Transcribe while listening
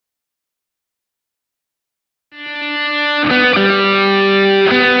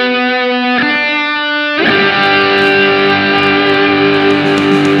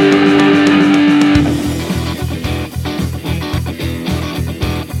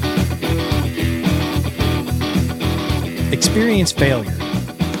Experience failure.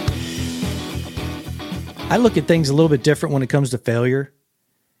 I look at things a little bit different when it comes to failure.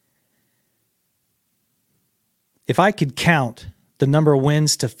 If I could count the number of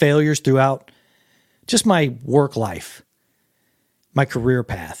wins to failures throughout just my work life, my career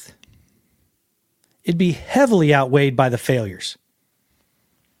path, it'd be heavily outweighed by the failures.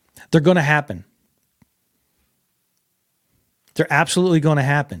 They're going to happen. They're absolutely going to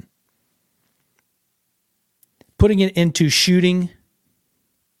happen. Putting it into shooting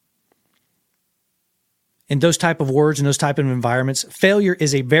in those type of words and those type of environments, failure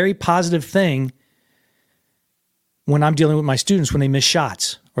is a very positive thing when I'm dealing with my students when they miss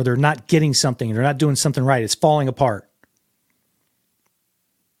shots or they're not getting something, they're not doing something right, it's falling apart.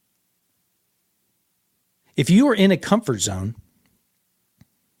 If you are in a comfort zone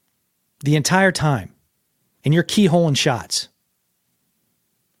the entire time and you're keyholing shots,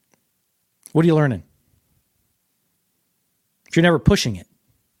 what are you learning? If you're never pushing it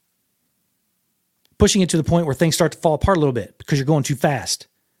to the point where things start to fall apart a little bit because you're going too fast.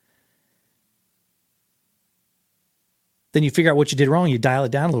 Then you figure out what you did wrong, you dial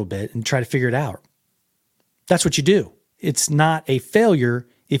it down a little bit and try to figure it out. That's what you do. It's not a failure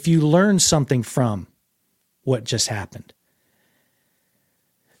if you learn something from what just happened.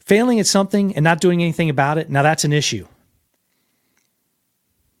 Failing at something and not doing anything about it, now that's an issue.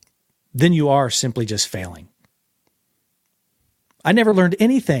 Then you are simply just failing. I never learned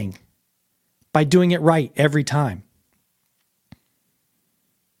anything by doing it right every time.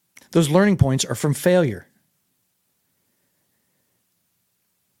 Those learning points are from failure.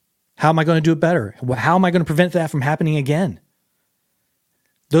 How am I going to do it better? How am I going to prevent that from happening again?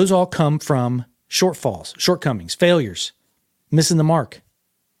 Those all come from shortfalls, shortcomings, failures, missing the mark.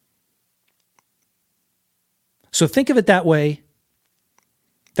 So think of it that way,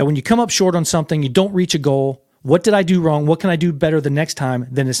 that when you come up short on something, you don't reach a goal, what did I do wrong? What can I do better the next time?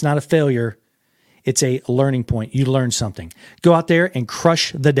 Then it's not a failure. It's a learning point. You learned something. Go out there and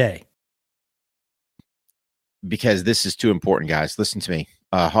crush the day. Because this is too important, guys. Listen to me.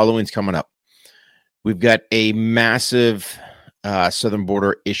 Halloween's coming up. We've got a massive southern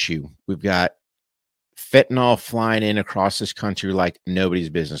border issue. We've got fentanyl flying in across this country like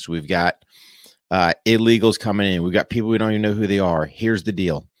nobody's business. We've got illegals coming in. We've got people we don't even know who they are. Here's the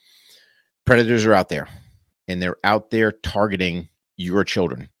deal. Predators are out there. And they're out there targeting your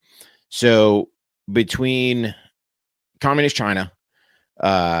children. So between communist China,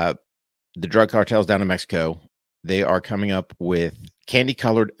 the drug cartels down in Mexico, they are coming up with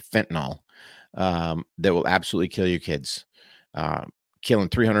candy-colored fentanyl that will absolutely kill your kids. Killing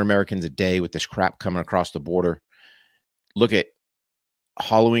 300 Americans a day with this crap coming across the border. Look at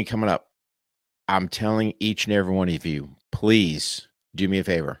Halloween coming up. I'm telling each and every one of you, please do me a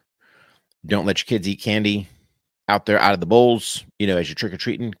favor. Don't let your kids eat candy out there out of the bowls, as you're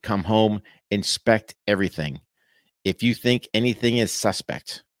trick-or-treating. Come home, inspect everything. If you think anything is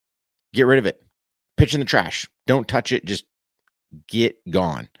suspect, get rid of it. Pitch in the trash. Don't touch it. Just get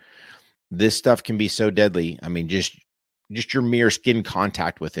gone. This stuff can be so deadly. I mean, just your mere skin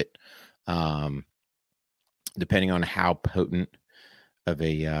contact with it, depending on how potent of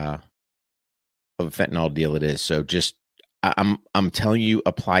a fentanyl deal it is. So just, I'm telling you,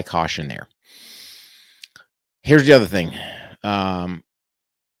 apply caution there. Here's the other thing.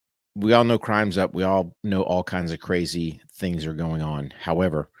 We all know crime's up. We all know all kinds of crazy things are going on.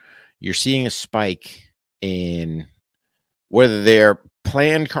 However, you're seeing a spike in whether they're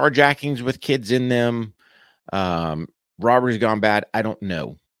planned carjackings with kids in them, robberies gone bad. I don't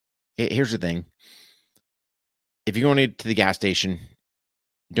know. Here's the thing. If you're going to the gas station,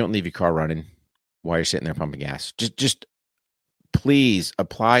 don't leave your car running while you're sitting there pumping gas. Just please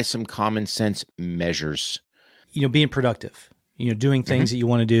apply some common sense measures. Being productive, doing things that you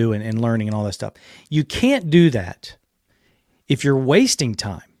want to do and learning and all that stuff. You can't do that if you're wasting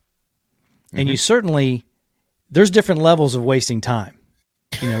time. And you certainly, there's different levels of wasting time.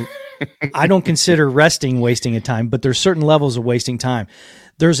 I don't consider resting wasting of time, but there's certain levels of wasting time.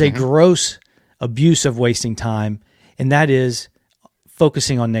 There's a gross abuse of wasting time, and that is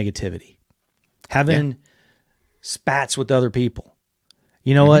focusing on negativity, having spats with other people.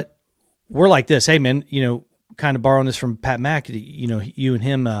 You know what? We're like this. Hey, man, kind of borrowing this from Pat Mack, you and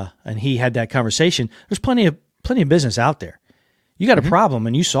him, and he had that conversation. There's plenty of business out there. You got a problem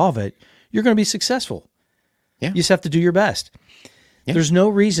and you solve it, you're going to be successful. Yeah. You just have to do your best. Yeah. There's no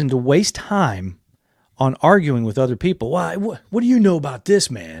reason to waste time on arguing with other people. Why? What do you know about this,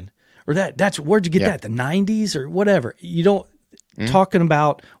 man? Or that's where'd you get that? The 90s or whatever. You don't talking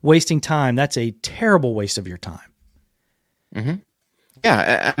about wasting time. That's a terrible waste of your time. Mm-hmm.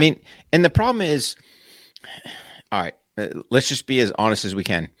 Yeah, I mean, and the problem is, all right, let's just be as honest as we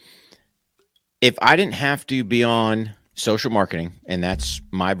can. If I didn't have to be on social marketing, and that's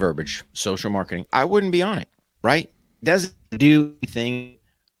my verbiage, social marketing, I wouldn't be on it, right? It doesn't do anything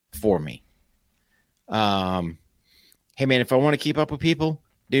for me. Hey man, if I want to keep up with people,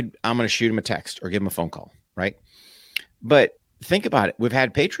 dude, I'm going to shoot them a text or give them a phone call, right? But think about it. We've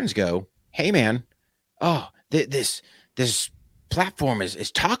had patrons go, hey man, this platform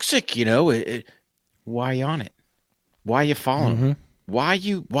is toxic, you know. Why are you on it? Why are you following? Mm-hmm. Why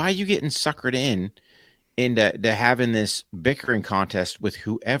are you getting suckered into having this bickering contest with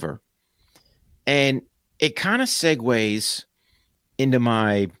whoever? And it kind of segues into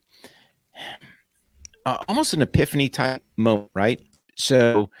my almost an epiphany type moment, right?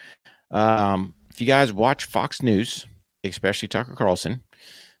 So if you guys watch Fox News, especially Tucker Carlson,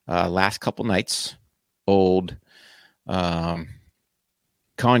 last couple nights, old Kanye,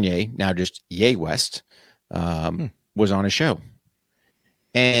 now just Ye West, was on a show.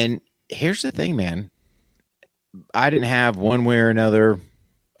 And here's the thing, man. I didn't have one way or another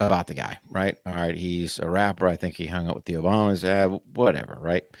about the guy, right? All right, he's a rapper. I think he hung out with the Obamas, whatever,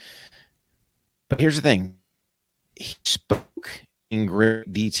 right? But here's the thing. He spoke in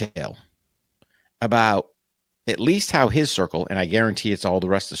great detail about at least how his circle, and I guarantee it's all the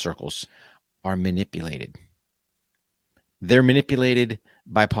rest of the circles, are manipulated. They're manipulated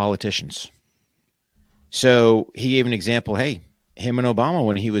by politicians. So he gave an example. Hey, him and Obama,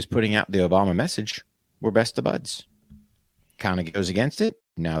 when he was putting out the Obama message, were best of buds. Kind of goes against it.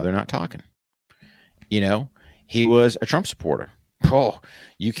 Now they're not talking. You know, he was a Trump supporter. Oh,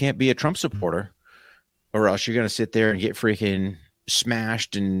 you can't be a Trump supporter or else you're going to sit there and get freaking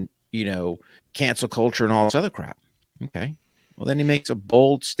smashed and, you know, cancel culture and all this other crap. Okay. Well, then he makes a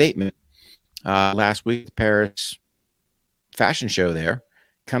bold statement last week, the Paris fashion show there,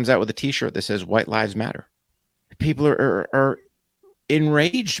 comes out with a t-shirt that says White Lives Matter. People are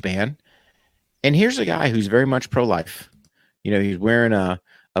enraged, man. And here's a guy who's very much pro-life. You know, he's wearing a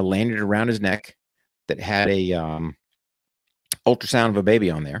lanyard around his neck that had a ultrasound of a baby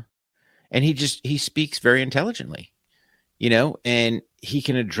on there. And he speaks very intelligently, you know, and he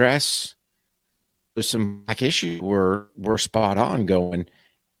can address some black issues we're spot on going,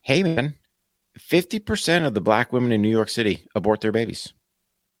 hey man, 50% of the black women in New York City abort their babies.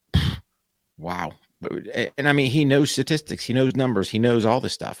 Wow. And I mean, he knows statistics, he knows numbers, he knows all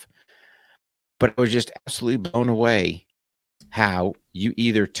this stuff. But I was just absolutely blown away how you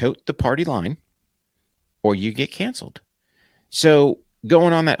either tote the party line or you get canceled. So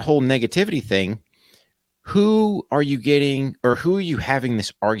going on that whole negativity thing, who are you getting or who are you having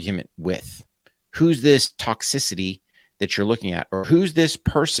this argument with? Who's this toxicity that you're looking at? Or who's this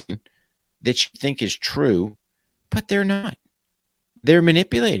person that you think is true, but they're not? They're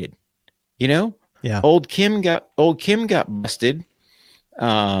manipulated, you know? Yeah. Old Kim got busted.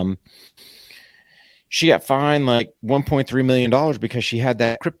 She got fined like $1.3 million because she had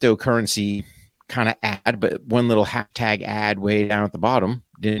that cryptocurrency kind of ad, but one little hashtag ad way down at the bottom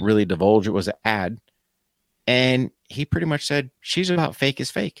didn't really divulge it was an ad. And he pretty much said, she's about fake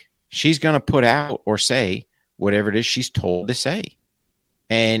is fake. She's going to put out or say whatever it is she's told to say.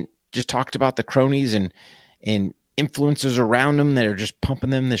 And just talked about the cronies and influencers around them that are just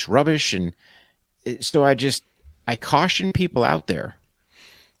pumping them this rubbish. And so I caution people out there.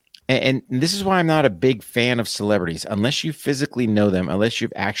 And this is why I'm not a big fan of celebrities, unless you physically know them, unless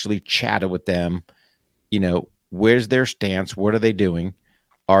you've actually chatted with them. You know, where's their stance? What are they doing?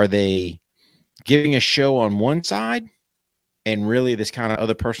 Are they giving a show on one side and really this kind of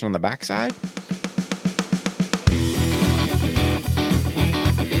other person on the backside?